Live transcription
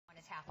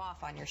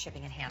off on your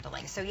shipping and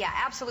handling. So yeah,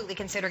 absolutely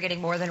consider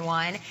getting more than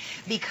one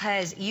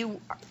because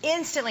you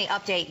instantly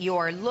update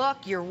your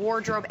look, your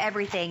wardrobe,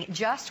 everything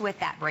just with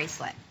that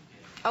bracelet.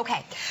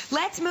 Okay,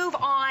 let's move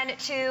on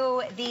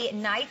to the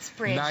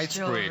Knightsbridge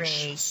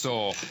jewelry.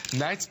 So,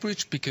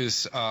 Knightsbridge,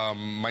 because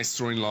my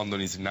store in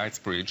London is in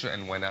Knightsbridge,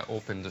 and when I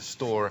opened the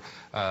store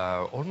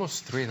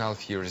almost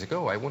 3.5 years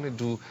ago, I wanted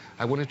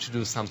to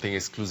do something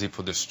exclusive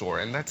for the store,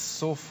 and that's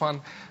so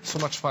fun, so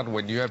much fun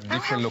when you have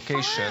different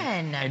locations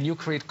and you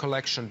create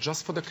collection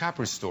just for the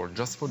Capri store,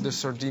 just for the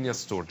Sardinia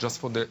store, just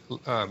for the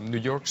New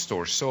York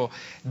store. So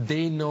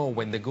they know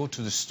when they go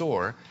to the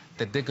store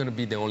that they're going to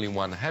be the only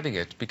one having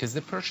it because they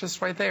purchase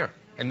right there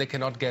and they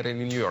cannot get it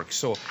in New York.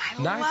 So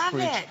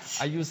Knightsbridge,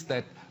 I use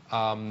that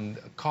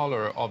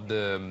color of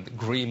the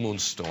gray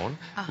moonstone,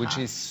 which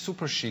is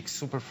super chic,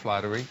 super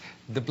flattering.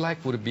 The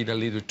black would have been a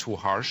little too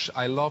harsh.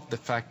 I love the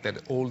fact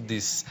that all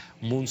this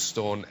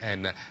moonstone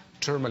and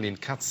tourmaline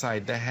cat's eye,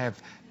 they have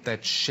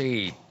that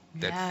shade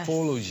that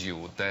follows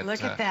you. That,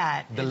 look at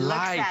that. The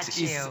light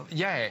is,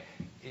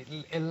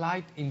 a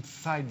light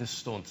inside the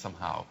stone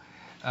somehow.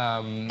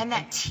 And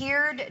that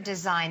tiered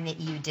design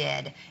that you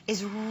did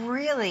is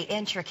really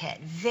intricate,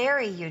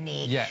 very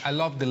unique. Yeah, I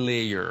love the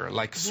layer,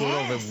 like sort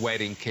of a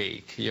wedding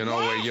cake, you know,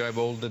 where you have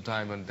all the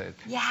diamond that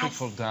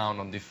trickle down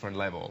on different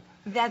level.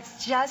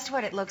 That's just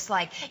what it looks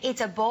like.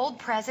 It's a bold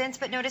presence,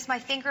 but notice my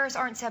fingers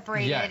aren't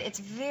separated. It's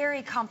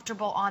very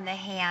comfortable on the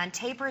hand,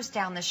 tapers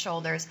down the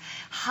shoulders,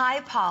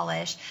 high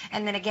polish,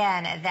 and then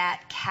again,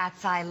 that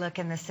cat's eye look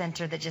in the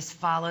center that just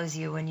follows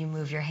you when you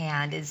move your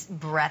hand is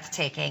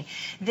breathtaking.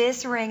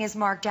 This ring is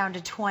marked down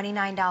to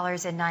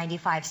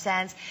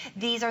 $29.95.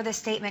 These are the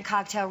statement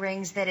cocktail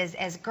rings that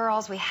as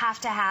girls we have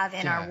to have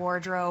in our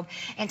wardrobe,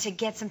 and to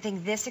get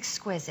something this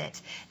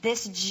exquisite,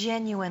 this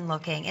genuine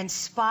looking,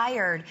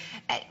 inspired,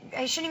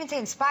 I shouldn't even say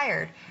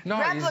inspired. No,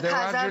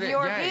 replicas of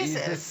your pieces.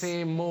 It's the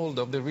same mold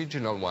of the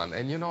original one.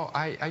 And you know,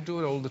 I do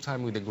it all the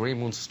time with the gray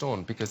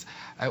moonstone because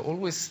I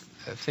always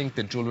think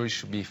that jewelry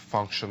should be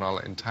functional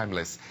and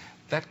timeless.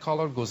 That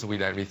color goes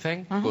with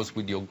everything, goes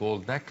with your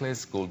gold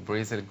necklace, gold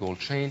bracelet, gold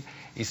chain.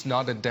 It's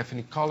not a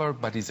definite color,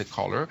 but it's a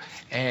color,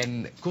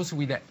 and goes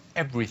with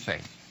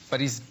everything.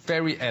 But it's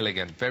very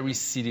elegant, very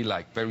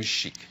city-like, very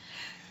chic.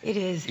 It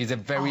is. It's a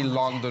very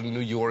London, New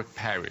York,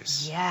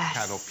 Paris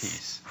kind of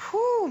piece.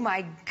 Oh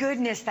my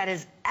goodness, that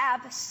is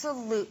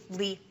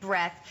absolutely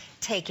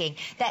breathtaking.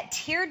 That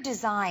tiered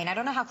design, I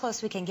don't know how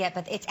close we can get,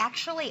 but it's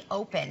actually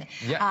open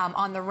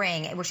on the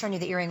ring. We're showing you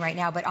the earring right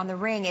now, but on the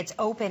ring, it's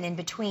open in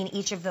between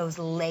each of those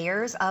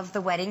layers of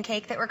the wedding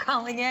cake that we're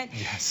calling it.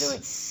 Yes. So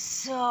it's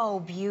so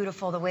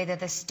beautiful, the way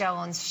that the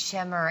stones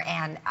shimmer,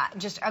 and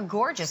just a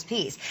gorgeous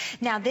piece.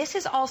 Now, this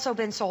has also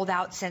been sold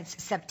out since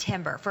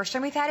September. First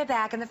time we've had it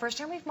back, and the first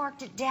time we've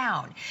marked it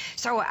down.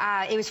 So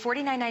it was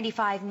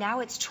 $49.95, now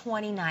it's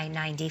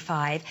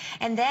 $29.95.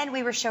 And then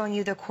we were showing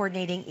you the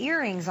coordinating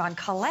earrings on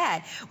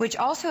Colette, which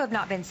also have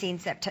not been seen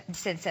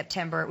since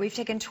September. We've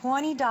taken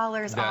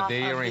 $20 off the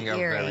earring. Of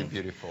the earring. Are very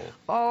beautiful.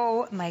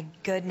 Oh my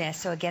goodness.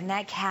 So again,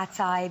 that cat's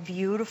eye,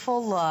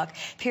 beautiful look,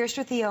 pierced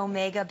with the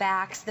omega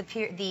backs. The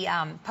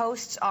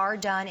posts are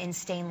done in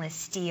stainless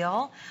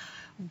steel.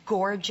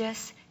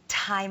 Gorgeous,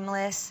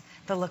 timeless,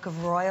 the look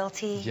of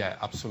royalty. Yeah,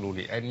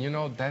 absolutely. And you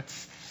know,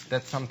 that's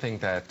something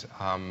that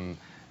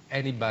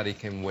anybody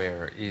can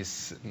wear.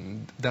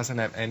 Doesn't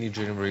have any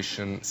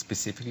generation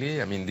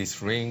specifically. I mean,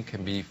 this ring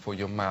can be for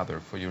your mother,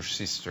 for your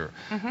sister,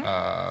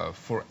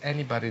 for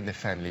anybody in the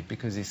family,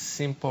 because it's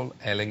simple,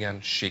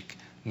 elegant, chic,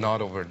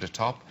 not over the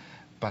top,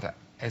 but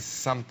as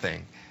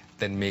something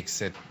that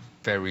makes it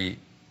very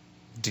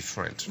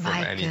different from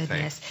anything. My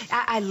goodness.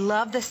 I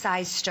love the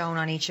size stone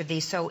on each of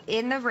these. So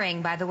in the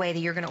ring, by the way, that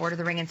you're going to order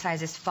the ring in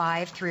sizes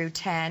 5 through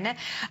 10.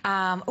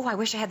 Oh, I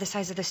wish I had the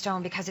size of the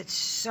stone because it's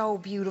so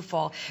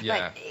beautiful.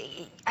 Yeah.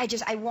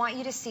 But I want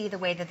you to see the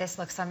way that this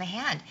looks on the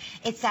hand.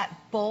 It's that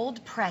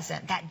bold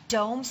present, that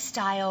dome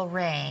style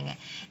ring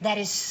that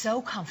is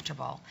so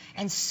comfortable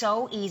and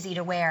so easy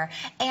to wear.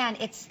 And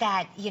it's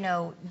that, you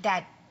know,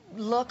 that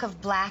look of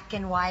black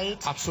and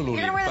white. Absolutely.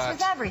 You're going to wear this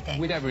with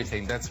everything. With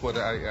everything. That's what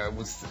I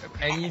was...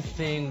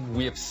 Anything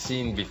we have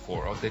seen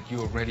before or that you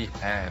already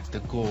have,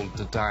 the gold,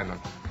 the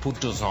diamond, put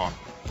those on.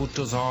 Put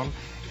those on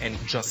and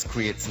just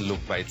creates a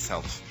look by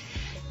itself.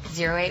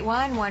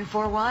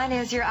 081-141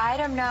 is your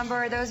item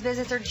number. Those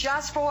visits are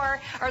just for,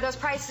 or those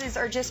prices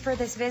are just for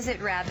this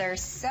visit, rather.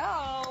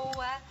 So...